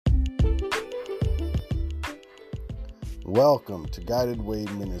Welcome to Guided Way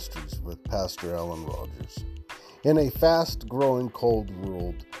Ministries with Pastor Alan Rogers. In a fast-growing cold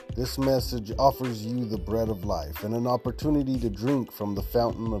world, this message offers you the bread of life and an opportunity to drink from the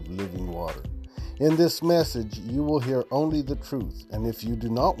fountain of living water. In this message, you will hear only the truth, and if you do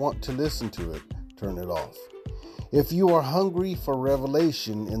not want to listen to it, turn it off. If you are hungry for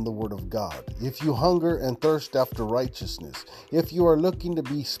revelation in the Word of God, if you hunger and thirst after righteousness, if you are looking to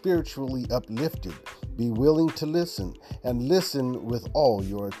be spiritually uplifted, be willing to listen and listen with all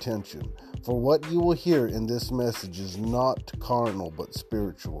your attention. For what you will hear in this message is not carnal but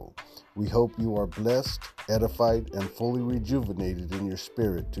spiritual. We hope you are blessed, edified, and fully rejuvenated in your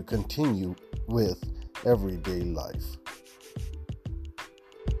spirit to continue with everyday life.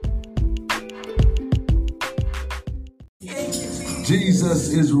 Jesus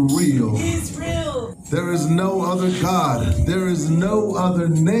is real. He's real. There is no other God. There is no other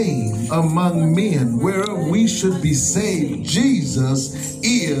name among men where we should be saved. Jesus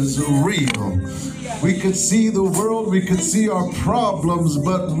is real. We could see the world, we could see our problems,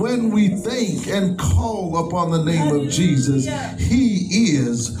 but when we think and call upon the name of Jesus, He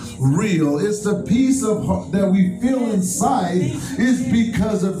is real. It's the peace of heart that we feel inside is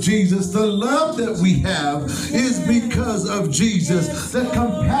because of Jesus. The love that we have is because of Jesus. The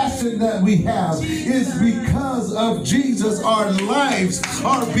compassion that we have is because of Jesus. Our lives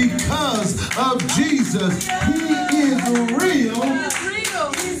are because of Jesus. He is real.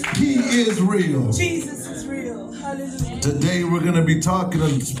 He is real. Jesus is real. Hallelujah. Today we're going to be talking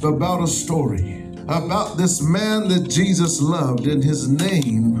about a story about this man that Jesus loved, and his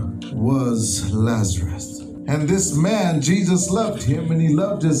name was Lazarus. And this man, Jesus loved him, and he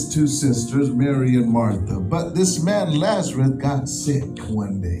loved his two sisters, Mary and Martha. But this man, Lazarus, got sick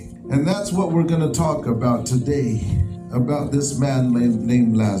one day. And that's what we're going to talk about today, about this man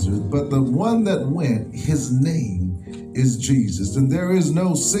named Lazarus. But the one that went, his name is Jesus. And there is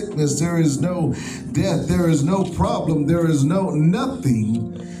no sickness, there is no death, there is no problem, there is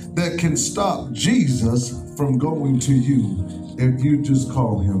nothing that can stop Jesus from going to you if you just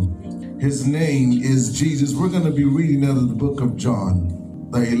call him. His name is Jesus. We're going to be reading out of the book of John,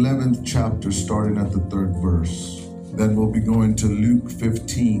 the 11th chapter, starting at the 3rd verse. Then we'll be going to Luke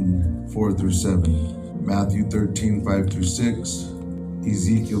 15, 4 through 7, Matthew 13, 5 through 6,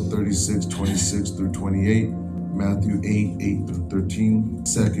 Ezekiel 36, 26 through 28, Matthew 8, 8 through 13,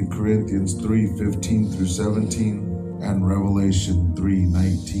 2 Corinthians 3, 15 through 17, and Revelation 3,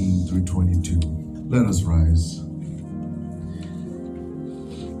 19 through 22. Let us rise.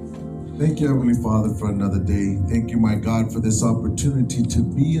 Thank you, Heavenly Father, for another day. Thank you, my God, for this opportunity to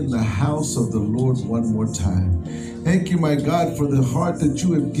be in the house of the Lord one more time. Thank you, my God, for the heart that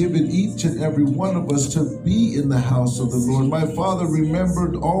you have given each and every one of us to be in the house of the Lord. My Father,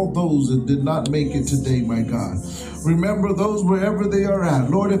 remembered all those that did not make it today, my God. Remember those wherever they are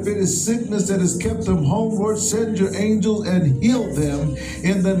at. Lord, if it is sickness that has kept them home, Lord, send your angels and heal them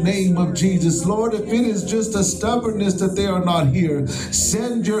in the name of Jesus. Lord, if it is just a stubbornness that they are not here,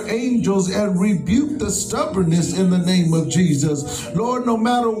 send your angels and rebuke the stubbornness in the name of Jesus. Lord, no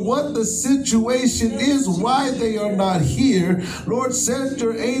matter what the situation is, why they are not here, Lord, send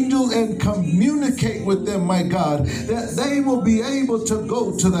your angels and communicate with them, my God, that they will be able to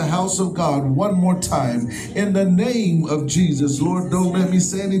go to the house of God one more time in the name of Jesus. Lord, don't let me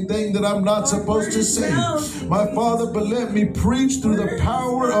say anything that I'm not supposed to say, my Father, but let me preach through the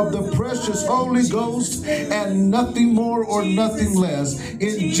power of the precious Holy Ghost and nothing more or nothing less.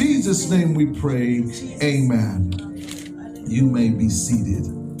 In Jesus' name we pray, amen. You may be seated.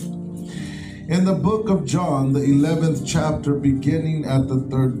 In the book of John, the 11th chapter, beginning at the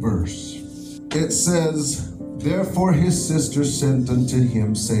 3rd verse, it says, Therefore his sister sent unto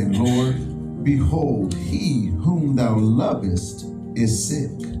him, saying, Lord, behold, he whom thou lovest is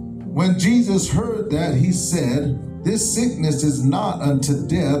sick. When Jesus heard that, he said, This sickness is not unto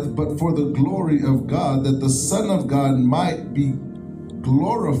death, but for the glory of God, that the Son of God might be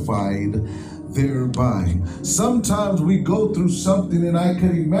glorified thereby. Sometimes we go through something, and I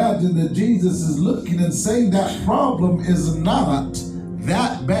can imagine that Jesus is looking and saying that problem is not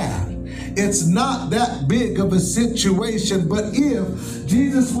that bad. It's not that big of a situation, but if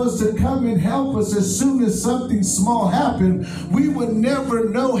Jesus was to come and help us as soon as something small happened, we would never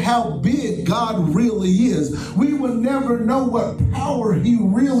know how big God really is. We would never know what power He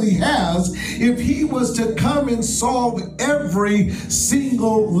really has if He was to come and solve every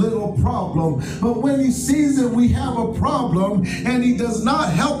single little problem. But when He sees that we have a problem and He does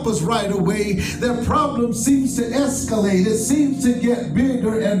not help us right away, the problem seems to escalate. It seems to get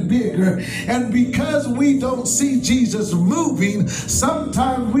bigger and bigger. And because we don't see Jesus moving, some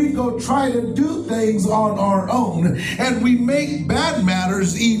sometimes we go try to do things on our own, and we make bad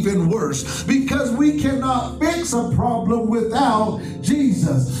matters even worse because we cannot fix a problem without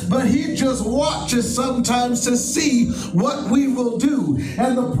Jesus. But he just watches sometimes to see what we will do.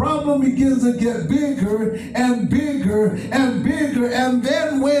 And the problem begins to get bigger and bigger and bigger. And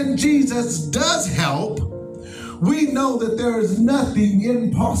then when Jesus does help, we know that there is nothing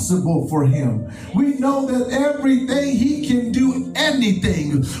impossible for him. We know that everything he can do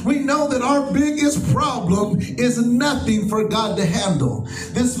anything. We know that our biggest problem is nothing for God to handle.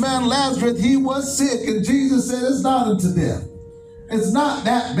 This man Lazarus, he was sick, and Jesus said it's not unto death. It's not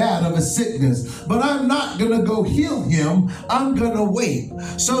that bad of a sickness, but I'm not going to go heal him. I'm going to wait.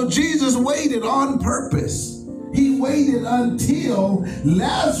 So Jesus waited on purpose. He waited until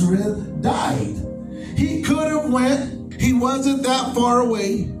Lazarus died. He could have went. He wasn't that far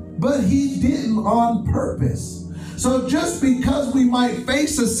away, but he didn't on purpose. So just because we might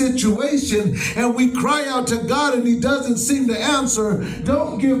face a situation and we cry out to God and he doesn't seem to answer,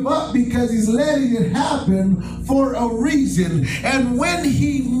 don't give up, because he's letting it happen for a reason. And when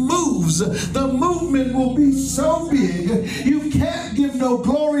he moves, the movement will be so big, you can't give no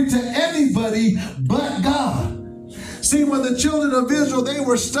glory to anybody but God. See, when the children of Israel, they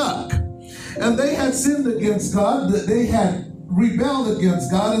were stuck and they had sinned against God, that they had rebelled against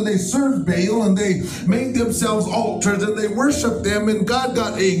God, and they served Baal, and they made themselves altars, and they worshiped them, and God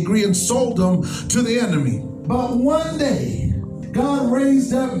got angry and sold them to the enemy. But one day, God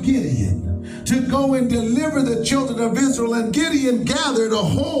raised up Gideon to go and deliver the children of Israel, and Gideon gathered a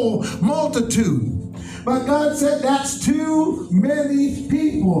whole multitude. But God said, that's too many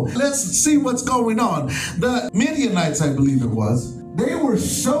people. Let's see what's going on. The Midianites, I believe it was, they were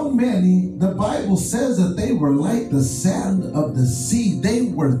so many, the Bible says that they were like the sand of the sea. They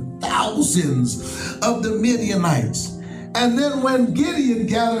were thousands of the Midianites. And then when Gideon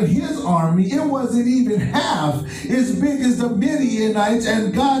gathered his army, it wasn't even half as big as the Midianites,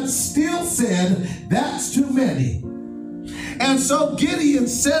 and God still said, that's too many. And so Gideon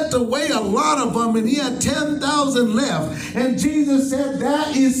sent away a lot of them, and he had 10,000 left. And Jesus said,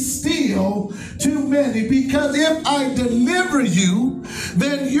 that is still too many, because if I deliver you,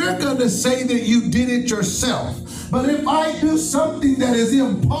 then you're going to say that you did it yourself. But if I do something that is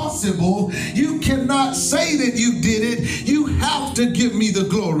impossible, you cannot say that you did it. You have to give me the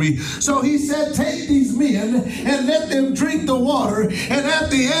glory. So he said, take these men and let them drink the water. And at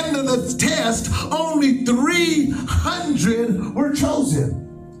the end of the test, only 300 were chosen.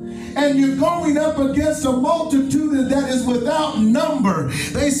 And you're going up against a multitude that is without number.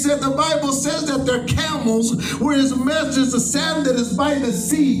 They said, the Bible says that their camels were as much as the sand that is by the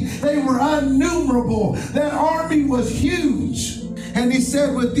sea. They were innumerable. That army was huge. And he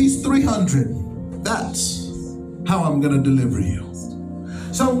said, with these 300, that's how I'm going to deliver you.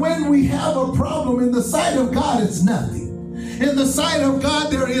 So when we have a problem, in the sight of God, it's nothing. In the sight of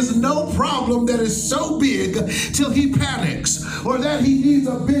God, there is no problem that is so big till he panics or that he needs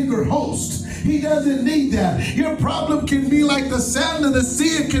a bigger host. He doesn't need that. Your problem can be like the sand of the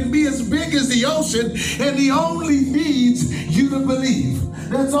sea. It can be as big as the ocean, and he only needs you to believe.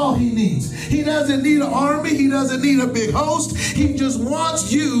 That's all he needs. He doesn't need an army. He doesn't need a big host. He just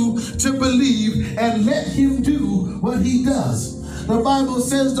wants you to believe and let him do what he does. The Bible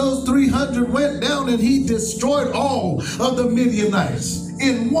says those 300 went down and he destroyed all of the Midianites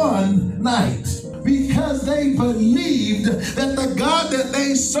in one night, because they believed that the God that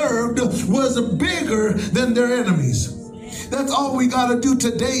they served was bigger than their enemies. That's all we got to do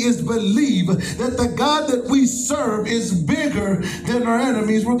today, is believe that the God that we serve is bigger than our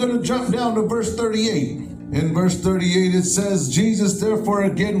enemies. We're going to jump down to verse 38. In verse 38, it says, Jesus therefore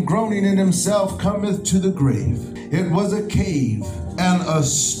again groaning in himself cometh to the grave. It was a cave, and a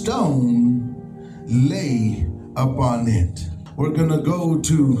stone lay upon it. We're going to go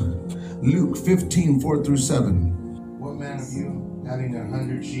to Luke 15, 4 through 7. What man of you, having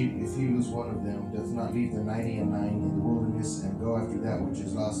 100 sheep, if he lose one of them, does not leave the 99 in the wilderness and go after that which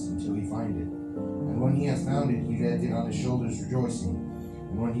is lost until he find it? And when he has found it, he laid it on his shoulders rejoicing.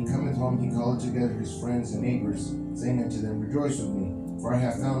 And when he cometh home, he calleth together his friends and neighbors, saying unto them, Rejoice with me, for I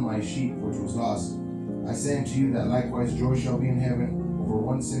have found my sheep which was lost. I say unto you that likewise joy shall be in heaven over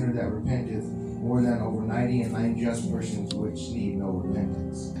one sinner that repenteth, more than over 99 just persons which need no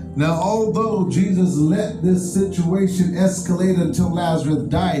repentance. Now, although Jesus let this situation escalate until Lazarus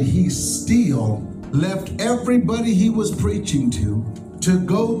died, he still left everybody he was preaching to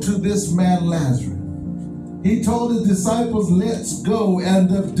go to this man Lazarus. He told his disciples, let's go. And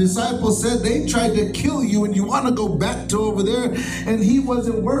the disciples said, they tried to kill you and you want to go back to over there. And he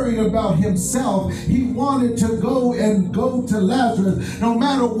wasn't worried about himself. He wanted to go to Lazarus. No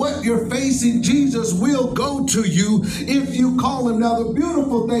matter what you're facing, Jesus will go to you if you call him. Now, the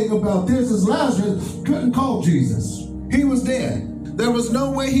beautiful thing about this is Lazarus couldn't call Jesus. He was dead. There was no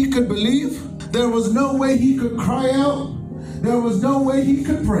way he could believe. There was no way he could cry out. There was no way he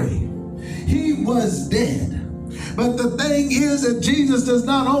could pray. He was dead. But the thing is that Jesus does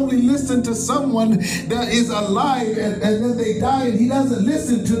not only listen to someone that is alive and then they die and he doesn't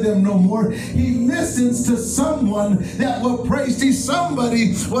listen to them no more. He listens to someone that will pray. See,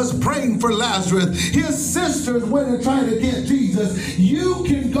 somebody was praying for Lazarus. His sisters went and tried to get Jesus. You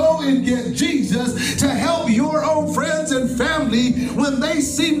can go and get Jesus to help your own friends and family when they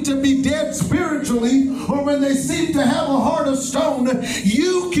seem to be dead spiritually or when they seem to have a heart of stone.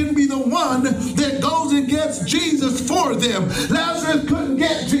 You can be the one that goes and gets Jesus for them. Lazarus couldn't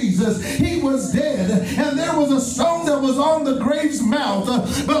get Jesus. He was dead. And there was a stone that was on the grave's mouth.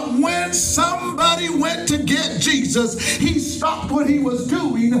 But when somebody went to get Jesus, he stopped what he was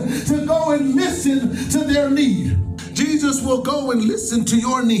doing to go and listen to their need. Jesus will go and listen to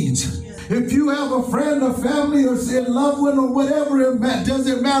your needs. If you have a friend, a family, or a loved one, or whatever, it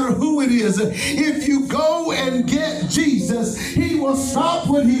doesn't matter who it is. If you go and get Jesus, he will stop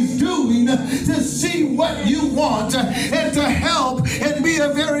what he's doing to see what you want and to help and be a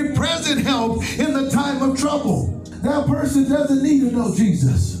very present help in the time of trouble. That person doesn't need to know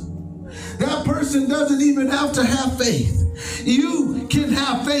Jesus. That person doesn't even have to have faith. You can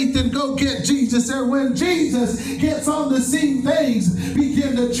have faith and go get Jesus. And when Jesus gets on the scene, things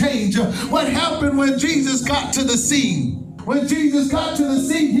begin to change. What happened when Jesus got to the scene? When Jesus got to the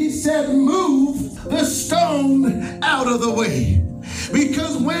scene, he said, move the stone out of the way.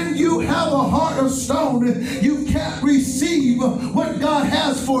 Because when you have a heart of stone, you can't receive what God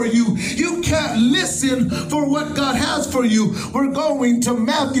has for you. You can't listen for what God has for you. We're going to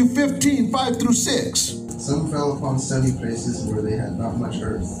Matthew 15, 5 through 6. Some fell upon stony places where they had not much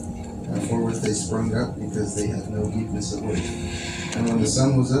earth, and forthwith they sprung up because they had no deepness of earth. And when the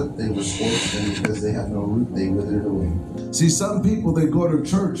sun was up, they were scorched, and because they had no root, they withered away. See, some people, they go to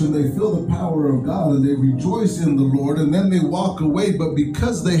church and they feel the power of God and they rejoice in the Lord and then they walk away. But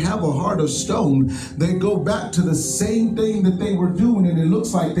because they have a heart of stone, they go back to the same thing that they were doing and it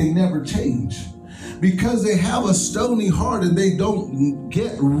looks like they never change. Because they have a stony heart and they don't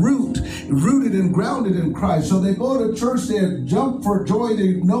get rooted and grounded in Christ. So they go to church, they jump for joy,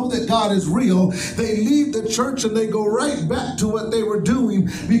 they know that God is real. They leave the church and they go right back to what they were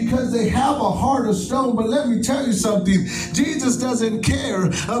doing because they have a heart of stone. But let me tell you something, Jesus doesn't care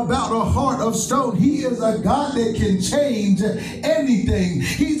about a heart of stone. He is a God that can change anything.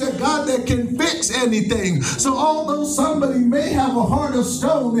 He's a God that can fix anything. So although somebody may have a heart of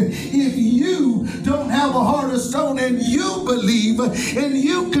stone, if you don't have a heart of stone and you believe and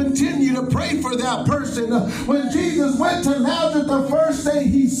you continue to pray for that person. When Jesus went to Lazarus, the first thing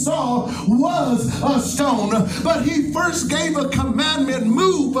he saw was a stone. But he first gave a commandment,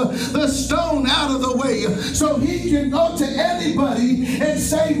 move the stone out of the way. So he can go to anybody and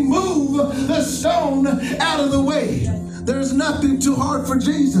say, move the stone out of the way. There's nothing too hard for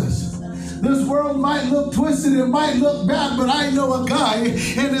Jesus. This world might look twisted, it might look bad, but I know a guy,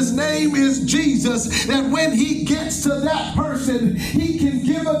 and his name is Jesus, that when he gets to that person, he can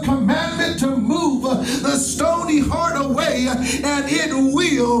give a commandment to move the stony heart away, and it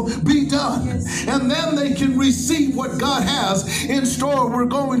will be done. And then they can receive what God has in store. We're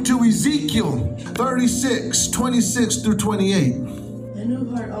going to Ezekiel 36, 26 through 28. A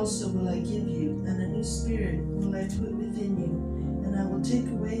new heart also will I give you, and a new spirit will I put within you, and I will take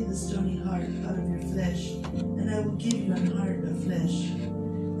away the stony heart out of your flesh, and I will give you an heart of flesh.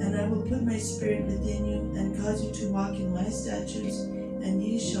 And I will put my spirit within you, and cause you to walk in my statutes, and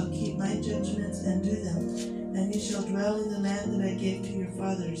ye shall keep my judgments and do them. And ye shall dwell in the land that I gave to your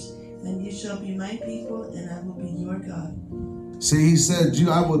fathers, and ye shall be my people, and I will be your God. See, he said,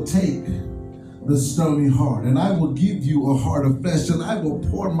 I will take the stony heart, and I will give you a heart of flesh, and I will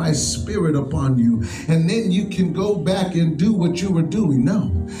pour my spirit upon you, and then you can go back and do what you were doing.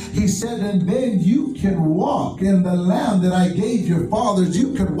 No, he said, and then you can walk in the land that I gave your fathers.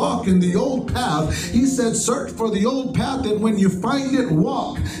 You can walk in the old path. He said, search for the old path, and when you find it,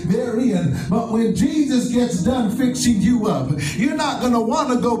 walk therein. But when Jesus gets done fixing you up, you're not going to want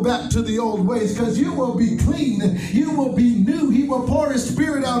to go back to the old ways, because you will be clean, you will be new. He will pour his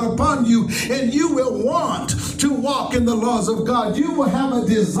spirit out upon you, and you will want to walk in the laws of God. You will have a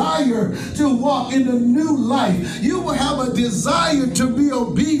desire to walk in the new life. You will have a desire to be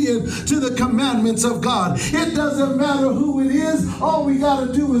obedient to the commandments. commandments of God. It doesn't matter who it is. All we got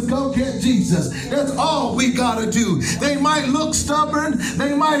to do is go get Jesus. That's all we got to do. They might look stubborn.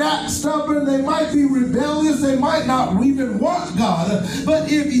 They might act stubborn. They might be rebellious. They might not even want God.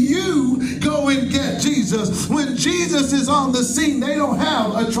 But if you go and get Jesus, when Jesus is on the scene, they don't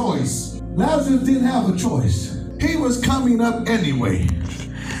have a choice. Lazarus didn't have a choice. He was coming up anyway.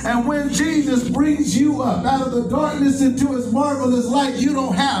 And when Jesus brings you up out of the darkness into his marvelous light, you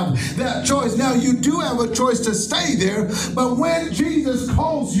don't have that choice. Now, you do have a choice to stay there, but when Jesus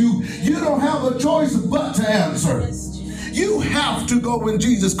calls you, you don't have a choice but to answer. You have to go when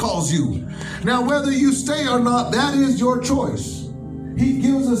Jesus calls you. Now, whether you stay or not, that is your choice. He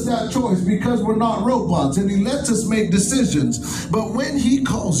gives us that choice because we're not robots, and he lets us make decisions. But when he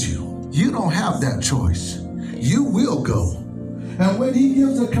calls you, you don't have that choice. You will go. And when he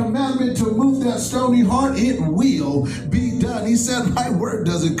gives a commandment to move that stony heart, it will be done. He said, my word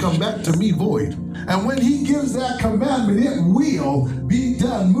doesn't come back to me void. And when he gives that commandment, it will be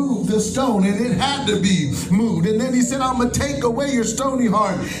done. Move the stone. And it had to be moved. And then he said, I'm going to take away your stony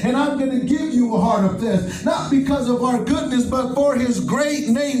heart. And I'm going to give you a heart of flesh. Not because of our goodness, but for his great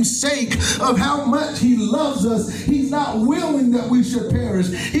name's sake of how much he loves us. He's not willing that we should perish.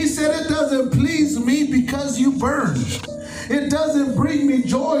 He said, it doesn't please me because you burn. It doesn't bring me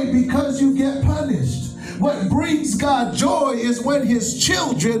joy because you get punished. What brings God joy is when his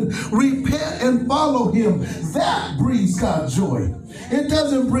children repent and follow him. That brings God joy. It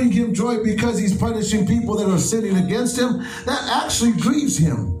doesn't bring him joy because he's punishing people that are sinning against him. That actually grieves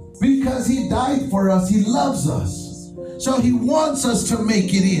him because he died for us. He loves us. So he wants us to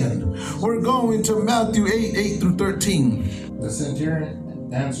make it in. We're going to Matthew 8:8-13. The centurion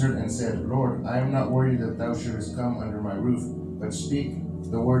answered and said, Lord, I am not worthy that thou shouldest come under my roof, but speak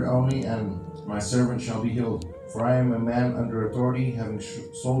the word only, and my servant shall be healed. For I am a man under authority, having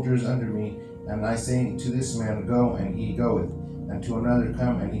soldiers under me, and I say to this man, go, and he goeth, and to another,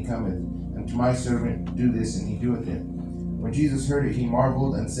 come, and he cometh, and to my servant, do this, and he doeth it. When Jesus heard it, he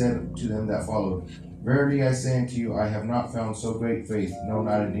marveled, and said to them that followed, Verily I say unto you, I have not found so great faith, no,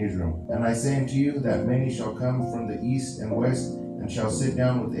 not in Israel. And I say unto you, that many shall come from the east and west, and shall sit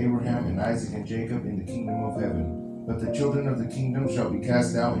down with Abraham and Isaac and Jacob in the kingdom of heaven. But the children of the kingdom shall be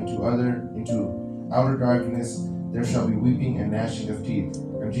cast out into outer darkness. There shall be weeping and gnashing of teeth.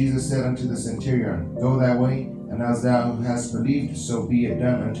 And Jesus said unto the centurion, Go thy way, and as thou hast believed, so be it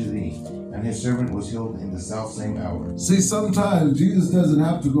done unto thee. And his servant was healed in the selfsame hour. See, sometimes Jesus doesn't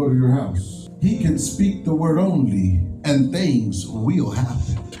have to go to your house. He can speak the word only, and things will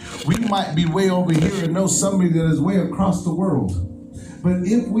happen. We might be way over here and know somebody that is way across the world. But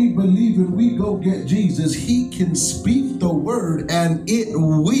if we believe and we go get Jesus, he can speak the word and it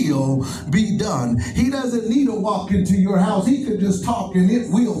will be done. He doesn't need to walk into your house. He could just talk and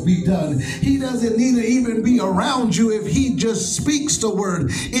it will be done. He doesn't need to even be around you. If he just speaks the word,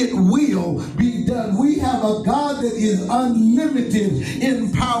 it will be done. We have a God that is unlimited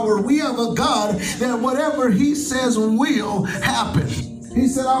in power. We have a God that whatever he says will happen. He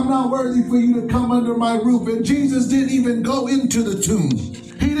said, I'm not worthy for you to come under my roof. And Jesus didn't even go into the tomb.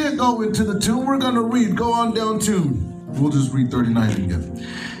 He didn't go into the tomb. We're going to read. Go on down to, we'll just read 39 again.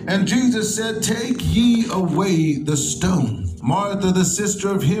 And Jesus said, Take ye away the stone. Martha, the sister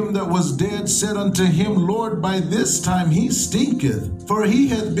of him that was dead, said unto him, Lord, by this time he stinketh, for he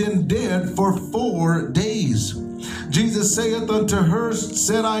hath been dead for 4 days. Jesus saith unto her,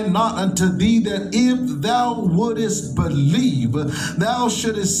 Said I not unto thee that if thou wouldest believe, thou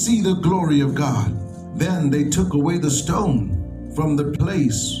shouldest see the glory of God? Then they took away the stone from the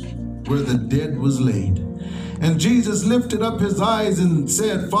place where the dead was laid. And Jesus lifted up his eyes and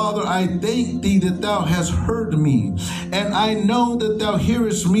said, Father, I thank thee that thou hast heard me, and I know that thou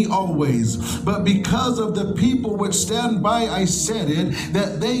hearest me always. But because of the people which stand by, I said it,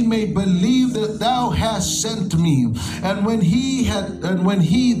 that they may believe that thou hast sent me. And when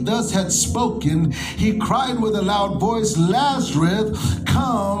he thus had spoken, he cried with a loud voice, Lazarus,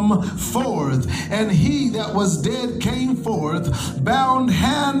 come forth. And he that was dead came forth, bound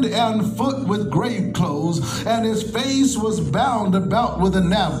hand and foot with grave clothes, and his face was bound about with a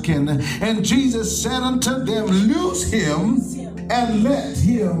napkin. And Jesus said unto them, Loose him and let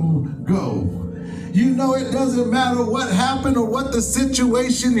him go. You know, it doesn't matter what happened or what the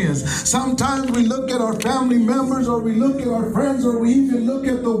situation is. Sometimes we look at our family members, or we look at our friends, or we even look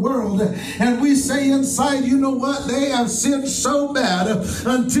at the world, and we say inside, you know what? They have sinned so bad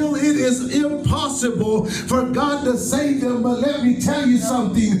until it is impossible for God to save them. But let me tell you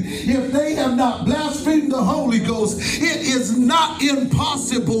something. If they have not blasphemed the Holy Ghost, it is not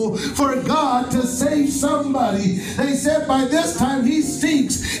impossible for God to save somebody. They said by this time he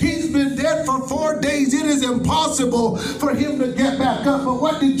stinks. He's been dead dead for 4 days. It is impossible for him to get back up. But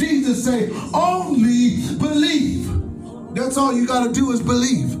what did Jesus say? Only believe. That's all you got to do is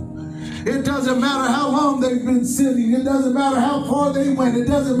believe. It doesn't matter how long they've been sinning. It doesn't matter how far they went. It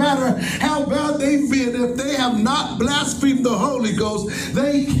doesn't matter how bad they've been. If they have not blasphemed the Holy Ghost,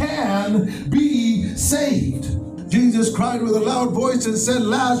 they can be saved. Jesus cried with a loud voice and said,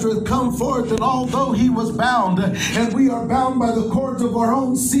 Lazarus, come forth. And although he was bound, and we are bound by the cords of our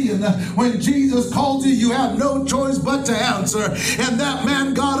own sin, when Jesus called you, you have no choice but to answer. And that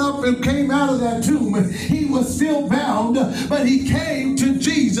man got up and came out of that tomb. He was still bound, but he came to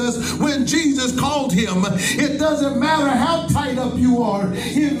Jesus when Jesus called him. It doesn't matter how tight up you are.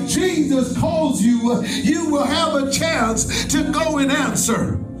 If Jesus calls you, you will have a chance to go and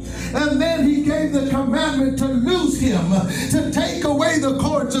answer. And then he gave the commandment to loose him, to take away the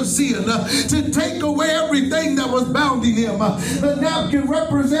cords of sin, to take away everything that was bounding him. The napkin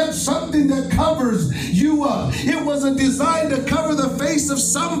represents something that covers you up. It was a design to cover the face of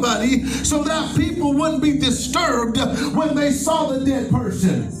somebody so that people wouldn't be disturbed when they saw the dead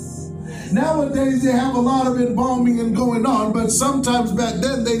person. Nowadays they have a lot of embalming and going on, but sometimes back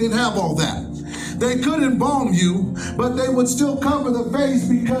then they didn't have all that. They could embalm you, but they would still cover the face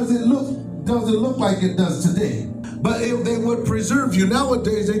because it doesn't look like it does today. But if they would preserve you.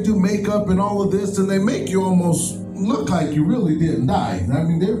 Nowadays they do makeup and all of this, and they make you almost look like you really didn't die. I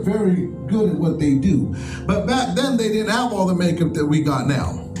mean, they're very good at what they do. But back then they didn't have all the makeup that we got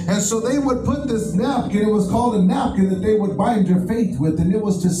now. And so they would put this napkin, it was called a napkin, that they would bind your faith with, and it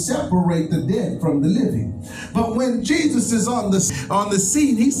was to separate the dead from the living. But when Jesus is on the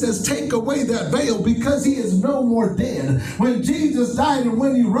scene, he says, take away that veil, because he is no more dead. When Jesus died and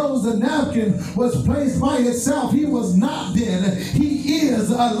when he rose, the napkin was placed by itself. He was not dead. He is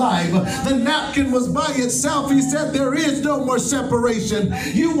alive. The napkin was by itself. He said, there is no more separation.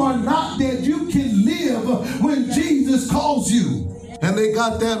 You are not dead. You can live when Jesus calls you. And they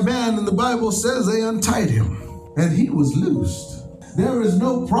got that man, and the Bible says they untied him, and he was loosed. There is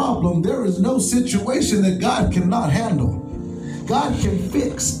no problem, there is no situation that God cannot handle. God can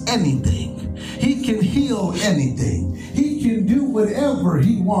fix anything. He can heal anything. He can do whatever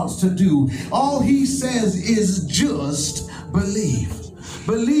he wants to do. All he says is just believe.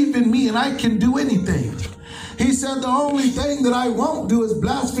 Believe in me and I can do anything. He said, the only thing that I won't do is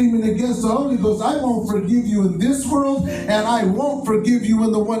blaspheming against the Holy Ghost. I won't forgive you in this world, and I won't forgive you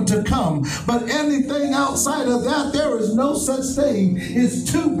in the one to come. But anything outside of that, there is no such thing as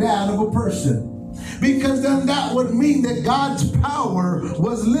too bad of a person. Because then that would mean that God's power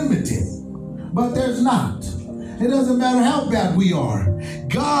was limited. But there's not. It doesn't matter how bad we are.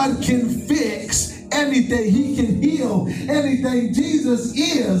 God can fix anything. He can heal anything. Jesus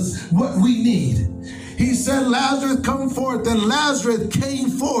is what we need. He said, Lazarus, come forth. And Lazarus came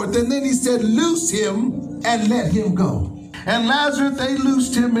forth. And then he said, loose him and let him go. And Lazarus, they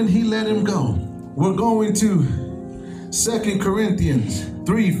loosed him and he let him go. We're going to 2 Corinthians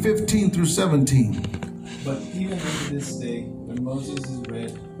 3:15 through 17. But even unto this day, when Moses is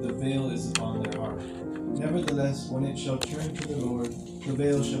read, the veil is upon their heart. Nevertheless, when it shall turn to the Lord, the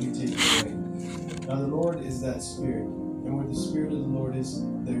veil shall be taken away. Now the Lord is that Spirit, and where the Spirit of the Lord is,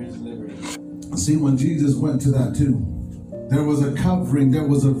 there is liberty. See, when Jesus went to that tomb, there was a covering, there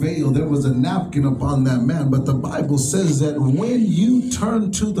was a veil, there was a napkin upon that man. But the Bible says that when you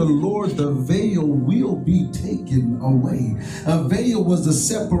turn to the Lord, the veil will be taken away. A veil was a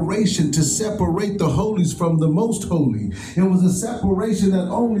separation to separate the holies from the most holy. It was a separation that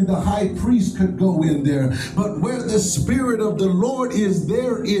only the high priest could go in there. But where the Spirit of the Lord is,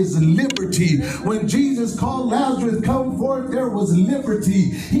 there is liberty. When Jesus called Lazarus, come forth, there was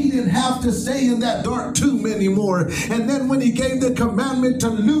liberty. He didn't have to stay in that dark tomb anymore. And then when he gave the commandment to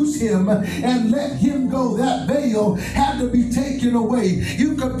loose him and let him go, that veil had to be taken away.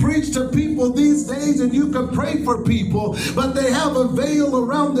 You could preach to people these days and you could pray for people, but they have a veil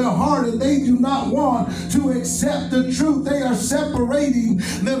around their heart and they do not want to accept the truth. They are separating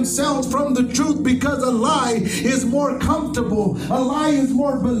themselves from the truth because a lie is more comfortable, a lie is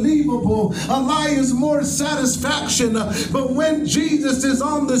more believable, a lie is more satisfaction. But when Jesus is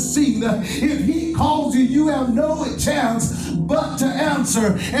on the scene, if he calls you, you have no chance but to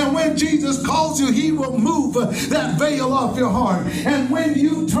answer. And when Jesus calls you, he will move that veil off your heart. And when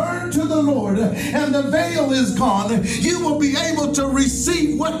you turn to the Lord and the veil is gone, you will be able to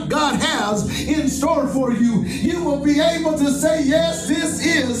receive what God has in store for you. You will be able to say, yes, this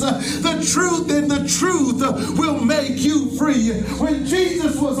is the truth, and the truth will make you free. When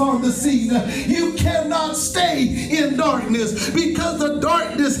Jesus was on the scene, you cannot stay in darkness because the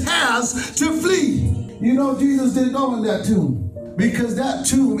darkness has to flee. You know, Jesus didn't go in that tomb. Because that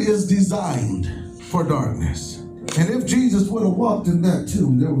tomb is designed for darkness. And if Jesus would have walked in that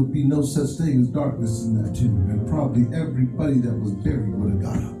tomb, there would be no such thing as darkness in that tomb. And probably everybody that was buried would have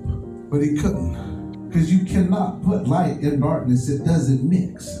got up. But he couldn't. Because you cannot put light in darkness. It doesn't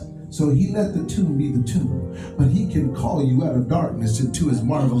mix. So he let the tomb be the tomb. But he can call you out of darkness into his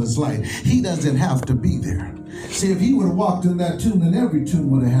marvelous light. He doesn't have to be there. See, if he would have walked in that tomb, then every tomb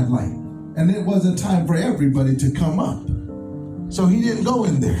would have had light. And it wasn't time for everybody to come up. So he didn't go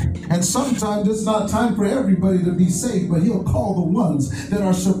in there. And sometimes it's not time for everybody to be saved, but he'll call the ones that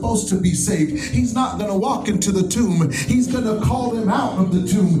are supposed to be saved. He's not going to walk into the tomb. He's going to call them out of the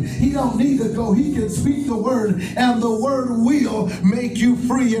tomb. He don't need to go. He can speak the word, and the word will make you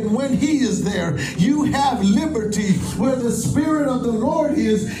free. And when he is there, you have liberty. Where the Spirit of the Lord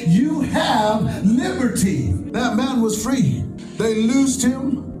is, you have liberty. That man was free. They loosed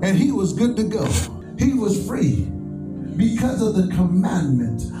him, and he was good to go. He was free. Because of the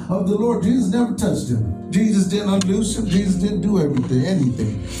commandment of the Lord. Jesus never touched him. Jesus didn't unloose him. Jesus didn't do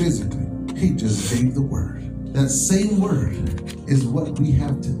anything physically. He just gave the word. That same word is what we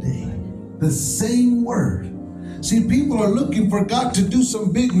have today. The same word. See, people are looking for God to do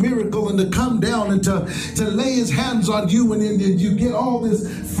some big miracle and to come down and to lay his hands on you, and then you get all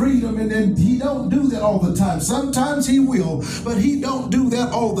this freedom, and then he don't do that all the time. Sometimes he will, but he don't do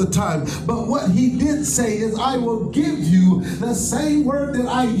that all the time. But what he did say is, I will give you the same word that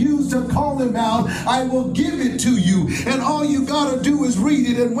I used to call him out. I will give it to you, and all you got to do is read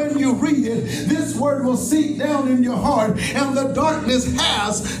it. And when you read it, this word will sink down in your heart, and the darkness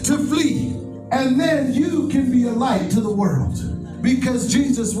has to flee. And then you can be a light to the world, because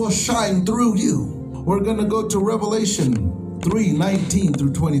Jesus will shine through you. We're going to go to Revelation 3:19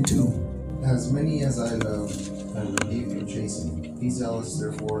 through 22. As many as I love, I rebuke and chasten. Be zealous,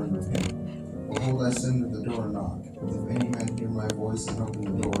 therefore, and repent. Behold, I stand at the door and knock. If any man hear my voice and open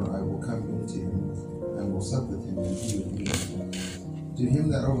the door, I will come into him, and will sup with him, and he with me. To him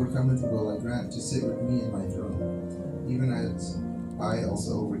that overcometh will I grant to sit with me in my throne, even as I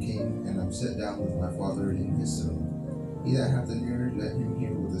also overcame, and am set down with my Father in his throne. He that hath an ear, let him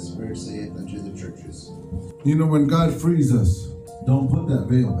hear what the Spirit saith unto the churches. You know, when God frees us, don't put that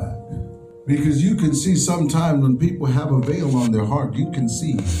veil back. Because you can see sometimes when people have a veil on their heart, you can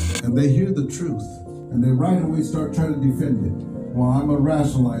see, and they hear the truth, and they right away start trying to defend it. Well, I'm going to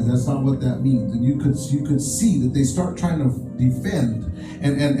rationalize. That's not what that means. And you could see that they start trying to defend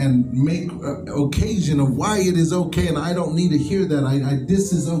and make occasion of why it is okay, and I don't need to hear that.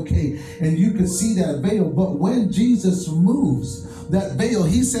 This is okay. And you could see that veil. But when Jesus moves that veil,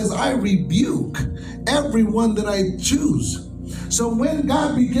 he says, I rebuke everyone that I choose. So when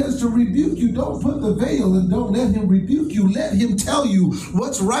God begins to rebuke you, don't put the veil and don't let him rebuke you. Let him tell you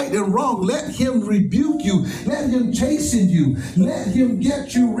what's right and wrong. Let him rebuke you. Let him chasten you. Let him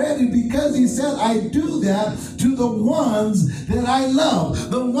get you ready, because he said, I do that to the ones that I love.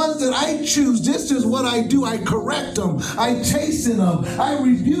 The ones that I choose, this is what I do. I correct them. I chasten them. I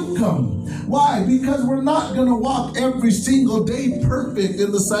rebuke them. Why? Because we're not going to walk every single day perfect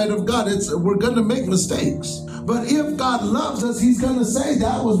in the sight of God. We're going to make mistakes. But if God loves us, he's going to say,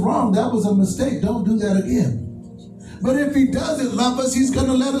 that was wrong. That was a mistake. Don't do that again. But if he doesn't love us, he's going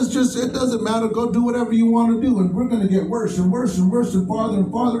to let us it doesn't matter. Go do whatever you want to do. And we're going to get worse and worse and worse and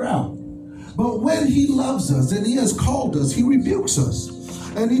farther out. But when he loves us and he has called us, he rebukes us.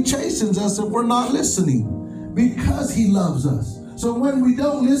 And he chastens us if we're not listening, because he loves us. So when we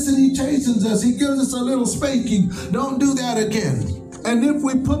don't listen, he chastens us. He gives us a little spanking. Don't do that again. And if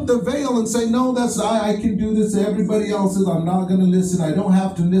we put the veil and say, no, I can do this, everybody else says, I'm not going to listen, I don't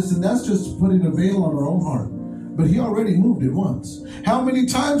have to listen, that's just putting a veil on our own heart. But he already moved it once. How many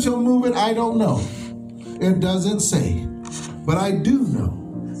times he'll move it, I don't know. It doesn't say. But I do know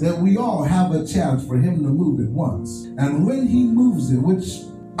that we all have a chance for him to move it once. And when he moves it, which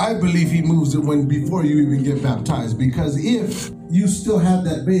I believe he moves it before you even get baptized, because if you still have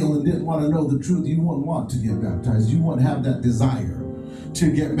that veil and didn't want to know the truth, you wouldn't want to get baptized. You wouldn't have that desire to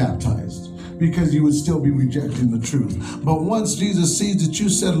get baptized, because you would still be rejecting the truth. But once Jesus sees that you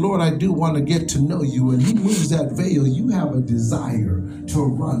said, Lord, I do want to get to know you, and he moves that veil, you have a desire to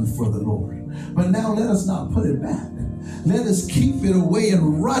run for the Lord. But now let us not put it back. Let us keep it away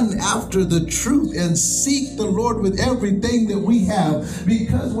and run after the truth and seek the Lord with everything that we have.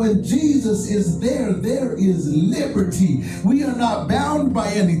 Because when Jesus is there, there is liberty. We are not bound by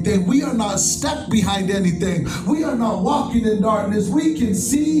anything. We are not stuck behind anything. We are not walking in darkness. We can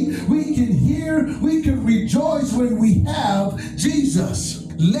see, we can hear, we can rejoice when we have Jesus.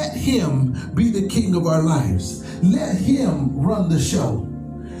 Let him be the king of our lives. Let him run the show.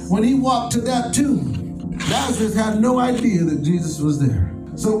 When he walked to that tomb, Lazarus had no idea that Jesus was there.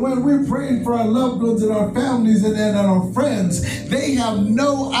 So when we're praying for our loved ones and our families and our friends, they have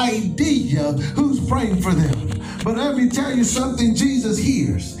no idea who's praying for them. But let me tell you something, Jesus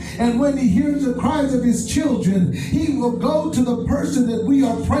hears. And when he hears the cries of his children, he will go to the person that we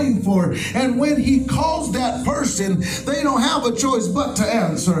are praying for. And when he calls that person, they don't have a choice but to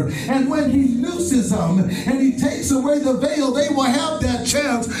answer. And when he looses them and he takes away the veil, they will have that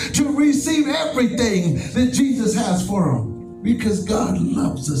chance to receive everything that Jesus has for them. Because God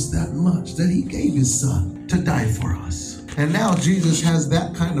loves us that much that he gave his son to die for us. And now Jesus has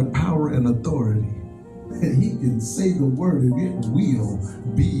that kind of power and authority. And he can say the word and it will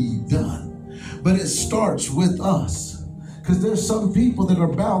be done. But it starts with us. Because there's some people that are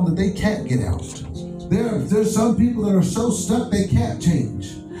bound that they can't get out. There's some people that are so stuck they can't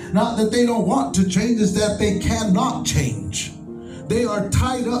change. Not that they don't want to change, it's that they cannot change. They are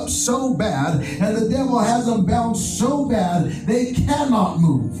tied up so bad and the devil has them bound so bad they cannot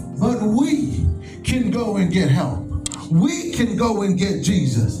move. But we can go and get help. We can go and get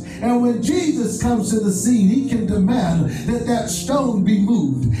Jesus. And when Jesus comes to the scene, he can demand that stone be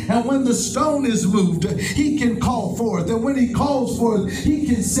moved. And when the stone is moved, he can call forth. And when he calls forth, he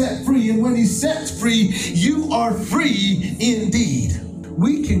can set free. And when he sets free, you are free indeed.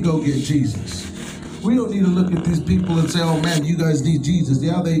 We can go get Jesus. We don't need to look at these people and say, oh man, you guys need Jesus.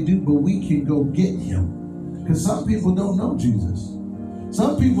 Yeah, they do, but we can go get him. Because some people don't know Jesus.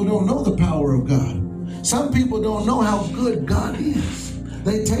 Some people don't know the power of God. Some people don't know how good God is.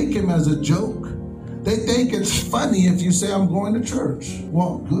 They take him as a joke. They think it's funny if you say, I'm going to church.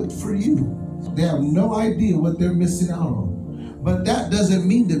 Well, good for you. They have no idea what they're missing out on. But that doesn't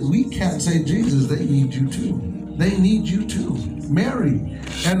mean that we can't say, Jesus, they need you too. They need you too. Mary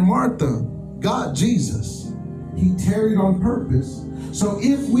and Martha got Jesus. He tarried on purpose. So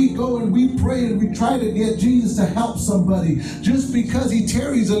if we go and we pray and we try to get Jesus to help somebody, just because he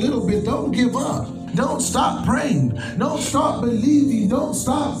tarries a little bit, don't give up. Don't stop praying. Don't stop believing. Don't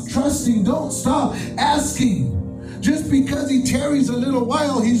stop trusting. Don't stop asking. Just because he tarries a little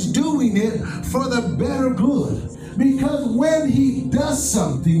while, he's doing it for the better good. Because when he does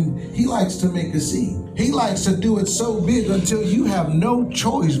something, he likes to make a scene. He likes to do it so big until you have no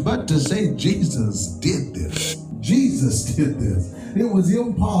choice but to say, Jesus did this. Jesus did this. It was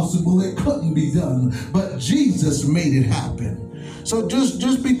impossible. It couldn't be done. But Jesus made it happen. So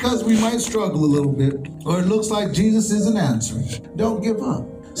just because we might struggle a little bit, or it looks like Jesus isn't answering, don't give up.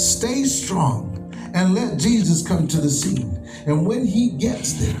 Stay strong and let Jesus come to the scene. And when he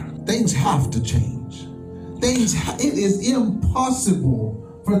gets there, things have to change. It is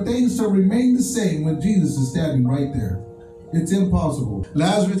impossible for things to remain the same when Jesus is standing right there. It's impossible.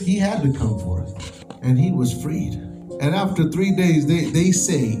 Lazarus, he had to come forth, and he was freed. And after 3 days, they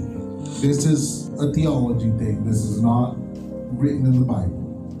say, this is a theology thing. This is not written in the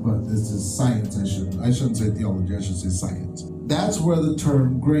Bible, but this is science. I shouldn't say theology, I should say science. That's where the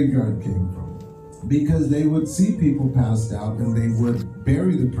term graveyard came from. Because they would see people passed out and they would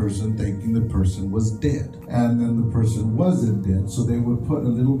bury the person thinking the person was dead. And then the person wasn't dead, so they would put a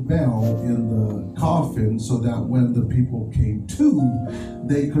little bell in the coffin so that when the people came to,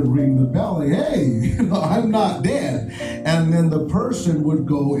 they could ring the bell like, hey, I'm not dead. And then the person would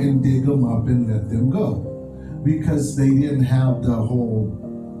go and dig them up and let them go. Because they didn't have the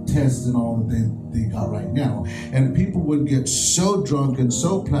whole test and all that they got right now. And people would get so drunk and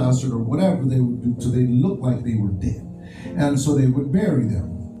so plastered or whatever they would do so they looked like they were dead. And so they would bury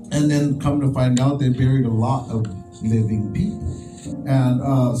them. And then come to find out they buried a lot of living people.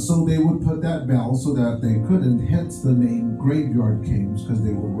 And so they would put that bell so that they couldn't, hence the name Graveyard Kings, because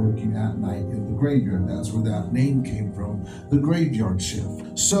they were working at night in the graveyard. That's where that name came from, the graveyard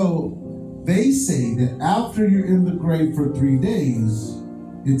shift. So they say that after you're in the grave for 3 days,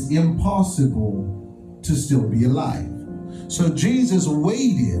 it's impossible to still be alive. So Jesus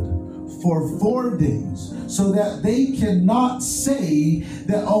waited for 4 days so that they cannot say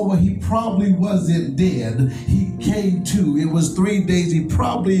that, oh, well, he probably wasn't dead. He came to. It was 3 days. He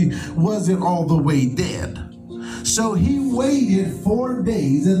probably wasn't all the way dead. So he waited 4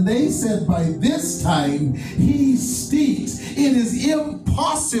 days, and they said by this time he stinks. It is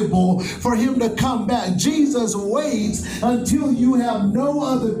impossible for him to come back. Jesus waits until you have no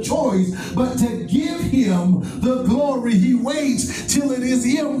other choice but to give him the glory. He waits till it is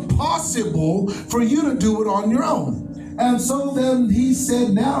impossible for you to do it on your own. And so then he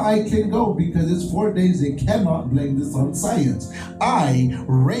said, now I can go because it's 4 days. They cannot blame this on science. I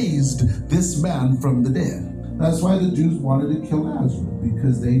raised this man from the dead. That's why the Jews wanted to kill Lazarus,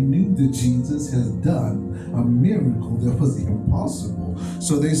 because they knew that Jesus has done a miracle that was impossible.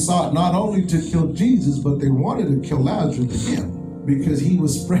 So they sought not only to kill Jesus, but they wanted to kill Lazarus again, because he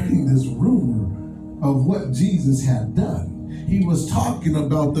was spreading this rumor of what Jesus had done. He was talking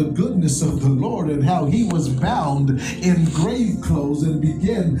about the goodness of the Lord and how he was bound in grave clothes and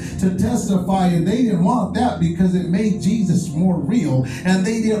began to testify. And they didn't want that because it made Jesus more real. And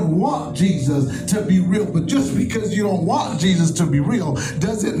they didn't want Jesus to be real. But just because you don't want Jesus to be real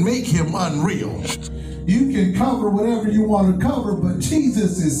doesn't make him unreal. You can cover whatever you want to cover, but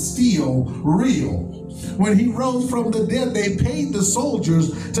Jesus is still real. When he rose from the dead, they paid the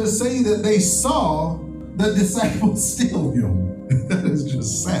soldiers to say that they saw the disciples steal him. That is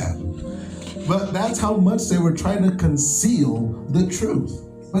just sad. But that's how much they were trying to conceal the truth.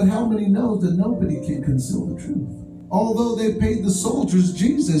 But how many know that nobody can conceal the truth? Although they paid the soldiers,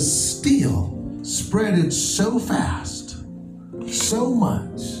 Jesus still spread it so fast, so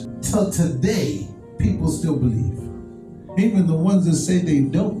much, till today, people still believe. Even the ones that say they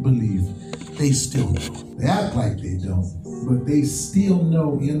don't believe, they still know. They act like they don't, but they still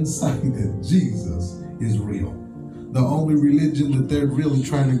know inside that Jesus is real. The only religion that they're really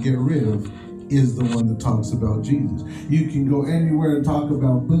trying to get rid of is the one that talks about Jesus. You can go anywhere and talk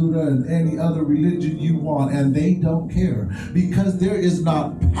about Buddha and any other religion you want, and they don't care, because there is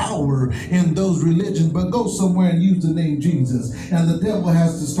not power in those religions. But go somewhere and use the name Jesus, and the devil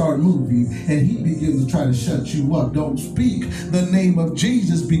has to start moving, and he begins to try to shut you up. Don't speak the name of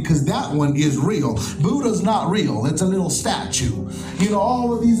Jesus, because that one is real. Buddha's not real. It's a little statue. You know,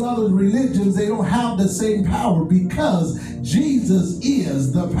 all of these other religions, they don't have the same power, because Jesus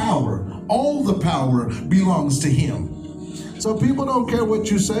is the power. All the power belongs to him. So people don't care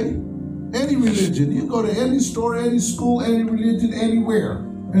what you say. Any religion, you go to any store, any school, any religion, anywhere,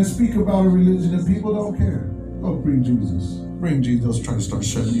 and speak about a religion, and people don't care. Oh, bring Jesus. Bring Jesus. Try to start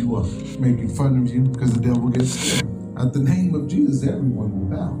shutting you up, making fun of you, because the devil gets scared. At the name of Jesus, everyone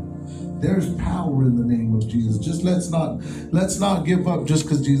will bow. There's power in the name of Jesus. Just let's not give up just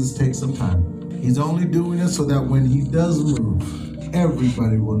because Jesus takes some time. He's only doing it so that when he does move,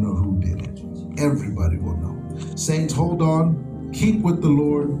 everybody will know who did it. Everybody will know. Saints, hold on. Keep with the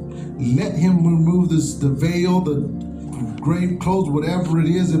Lord. Let him remove the veil, the grave clothes, whatever it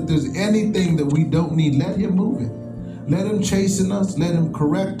is. If there's anything that we don't need, let him move it. Let him chasten us. Let him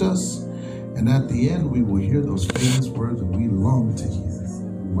correct us. And at the end, we will hear those famous words that we long to hear.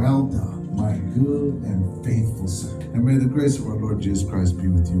 Well done, my good and faithful servant. And may the grace of our Lord Jesus Christ be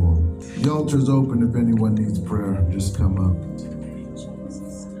with you all. The altar is open. If anyone needs prayer, just come up.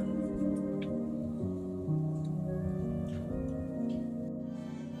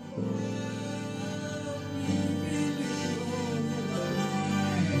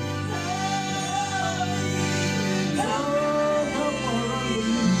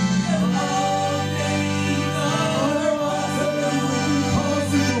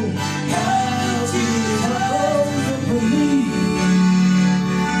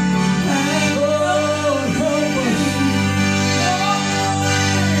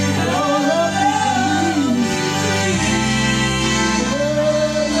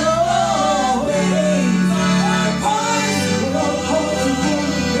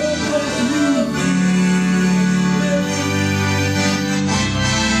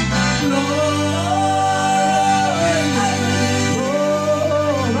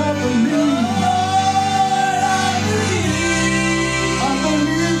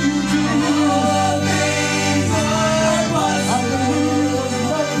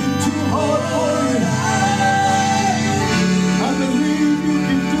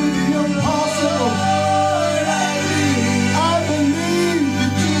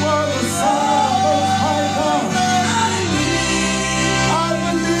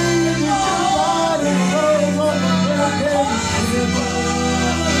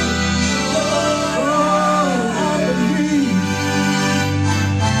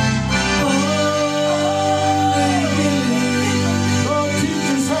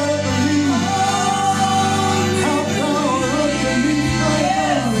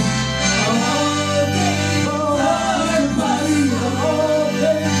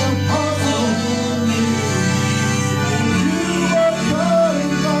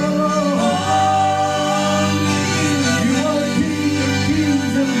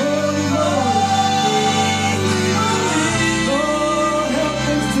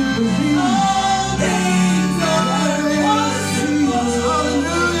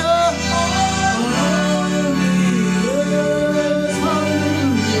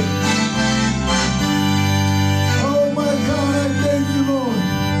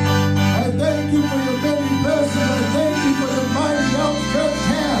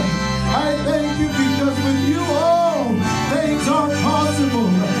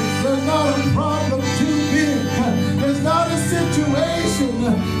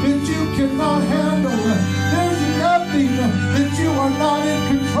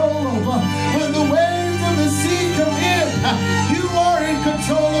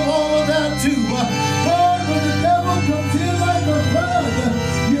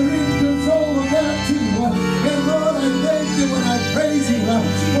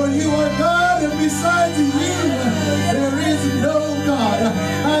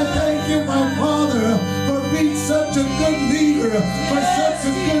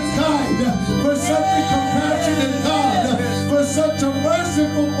 for such a compassionate God, for such a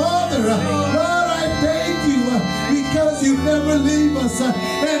merciful Father. Lord, I thank you because you never leave us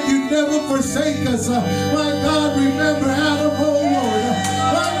and you never forsake us. My God, remember Adam, oh Lord.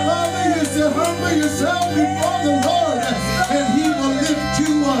 My Father, you said, humble yourself before the Lord and he will lift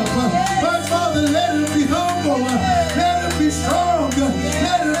you up. My Father, let him be humble. Let him be strong.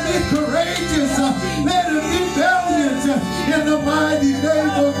 Let him be courageous. Let him be valiant in the mighty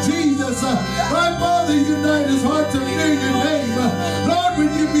name of Jesus. My Father, unite his heart to fear your name. Lord, when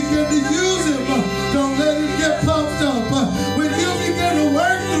you begin to use him, don't let him get puffed up. When you begin to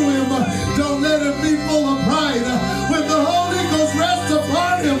work through him, don't let him be full of pride. When the Holy Ghost rests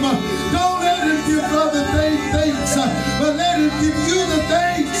upon him, don't let him give other thanks, but let him give you the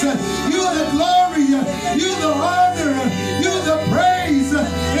thanks, you the glory, you the honor, you the praise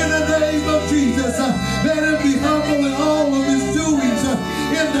in the name of Jesus. Let him be humble in all of his doings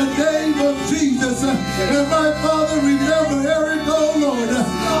in the name of Jesus. And my Father, remember Eric, oh Lord.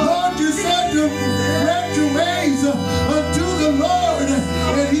 Lord, you said to direct your ways unto the Lord,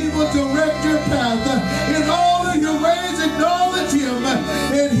 and he will direct your path. In all of your ways, acknowledge him,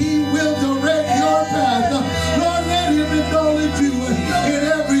 and he will direct your path. Lord, let him acknowledge you in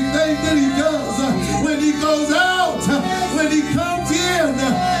everything that he does. When he goes out, when he comes in,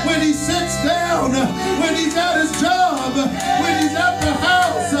 when he sits down, when he's at his job, when he's at the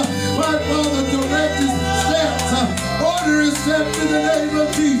house. My Father, direct his steps, order his steps in the name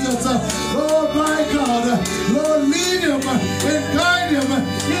of Jesus. Lord, my God, Lord, lead him and guide him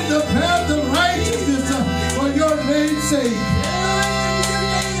in the path of righteousness for your name's sake.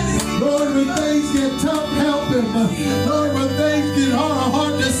 Lord, when things get tough, help him. Lord, when things get hard, a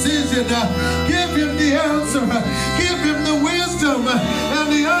hard decision, give him the answer. Give him the wisdom and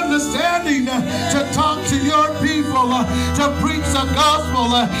the understanding to talk to your people, to preach the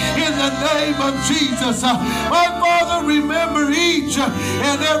gospel in the name of Jesus. My Father, remember each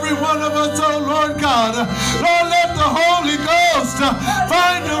and every one of us, oh Lord God. Lord, let the Holy Ghost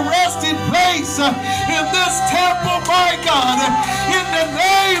find a resting place in this temple, my God, in the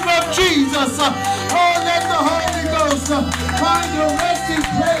name of Jesus. Oh, let the Holy Ghost find a resting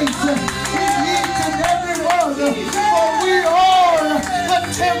place in each and every one, for we are the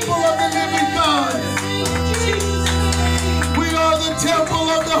temple of the living God. We are the temple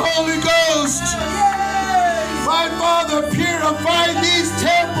of the Holy Ghost. My Father, purify these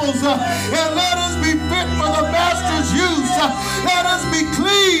temples and let us be fit for the Master's use. Let us be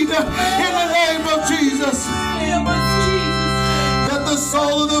clean in the name of Jesus. That the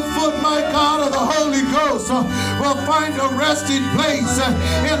sole of the foot, my God, of the Holy Ghost will find a resting place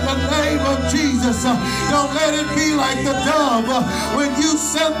in the name of Jesus. Don't let it be like the dove. When you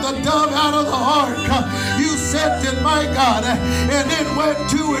sent the dove out of the ark, you sent it, my God, and it went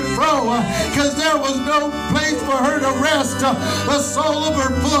to and fro because there was no place for her to rest the sole of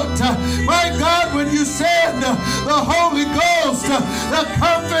her foot. My God, when you send the Holy Ghost, the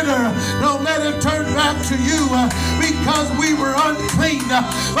Comforter, don't let it turn back to you because we were unclean.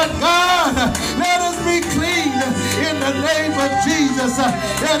 But God, let us be clean in the name of Jesus,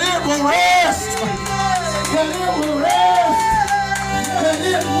 that it will rest, that it will rest, that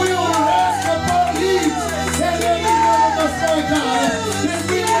it will rest upon each and every one of us, my God, that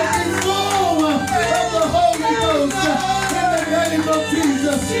we will be full of the Holy Ghost in the name of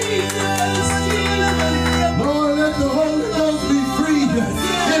Jesus. Lord, let the Holy Ghost be free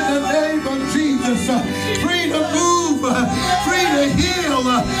in the name of Jesus, free to move, free to heal,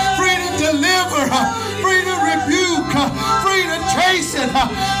 free to deliver, free to rebuke, free to chasten,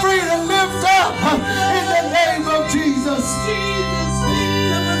 free to lift up in the name of Jesus.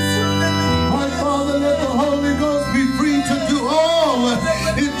 My Father, let the Holy Ghost be free to do all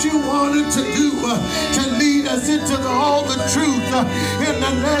that you wanted to do, to lead us into all the truth in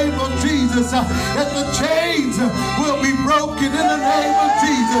the name of Jesus, that the chains will be broken in the name of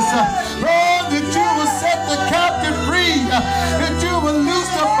Jesus. Lord, that you will set the captive free, that you will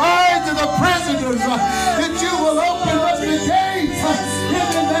loose the binds of the prisoners, that you will open up the gates in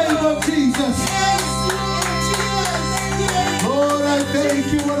the name of Jesus. Lord, I thank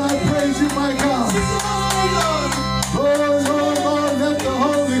you and I praise you, my God. Lord, Lord, Lord, let the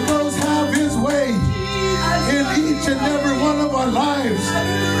Holy Ghost have his way in each and every one of our lives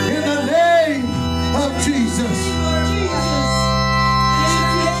in the name of Jesus.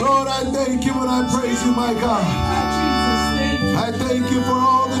 Lord, I thank you and I praise you, my God. I thank you for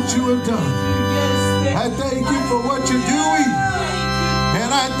all that you have done. I thank you for what you're doing. And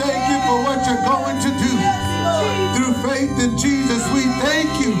I thank you for what you're going to do. Through faith in Jesus, we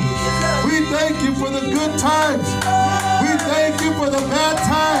thank you. We thank you for the good times. We thank you for the bad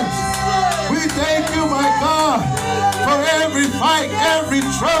times. We thank you, my God, for every fight, every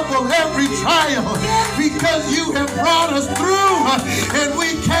trouble, every trial, because you have brought us through and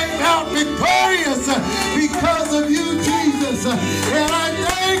we came out victorious because of you, Jesus. And I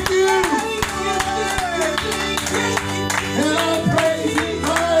thank you. And I praise you,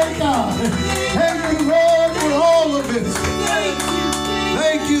 my God. Thank you, Lord, for all of it.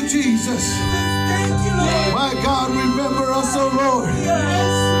 Thank you, Jesus. My God, remember us, oh Lord.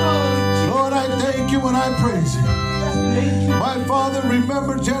 Lord, I thank you and I praise you. My Father,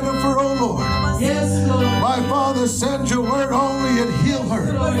 remember Jennifer, oh Lord. Yes, Lord. My Father, send your word only and heal her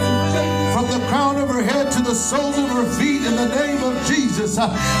from the crown of her head to the soles of her feet in the name of Jesus.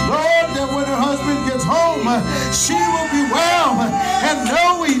 Lord, that when her husband gets home, she will be well and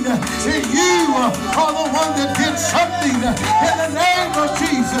knowing that you are the one that did something in the name of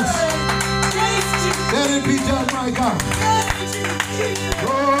Jesus. Let it be done, my God.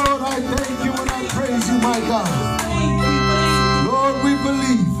 Lord, I thank you and I praise you, my God. Lord, we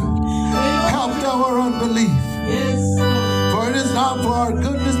believe. Help thou our unbelief. For it is not for our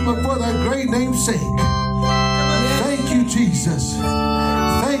goodness, but for thy great name's sake. Thank you, Jesus.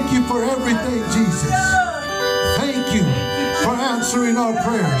 Thank you for everything, Jesus. Thank you for answering our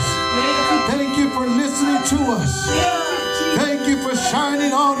prayers. Thank you for listening to us. Thank you for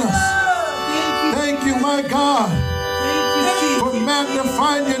shining on us. Thank you, my God, for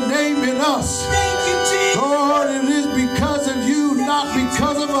magnifying your name in us. Lord, it is because of you, not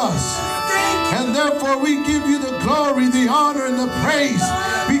because of us. And therefore we give you the glory, the honor, and the praise,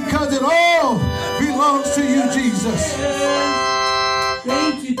 because it all belongs to you, Jesus.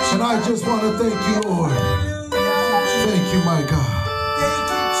 Thank you, And I just want to thank you, Lord. Thank you, my God.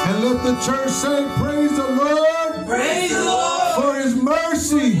 And let the church say, praise the Lord. Praise the Lord. For his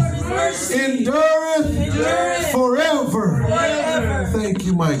mercy endureth forever. Thank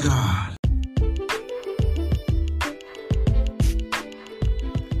you, my God.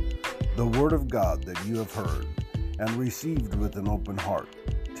 The word of God that you have heard and received with an open heart,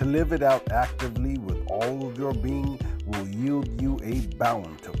 to live it out actively with all of your being, will yield you a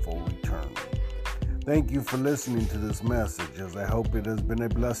bountiful return. Thank you for listening to this message, as I hope it has been a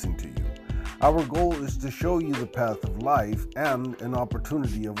blessing to you. Our goal is to show you the path of life and an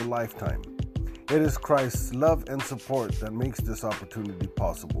opportunity of a lifetime. It is Christ's love and support that makes this opportunity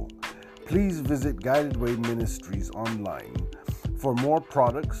possible. Please visit Guided Way Ministries online for more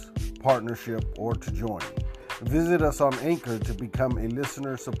products, partnership, or to join. Visit us on Anchor to become a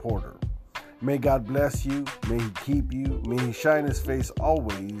listener supporter. May God bless you, may He keep you, may He shine His face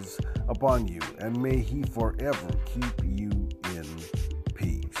always upon you, and may He forever keep you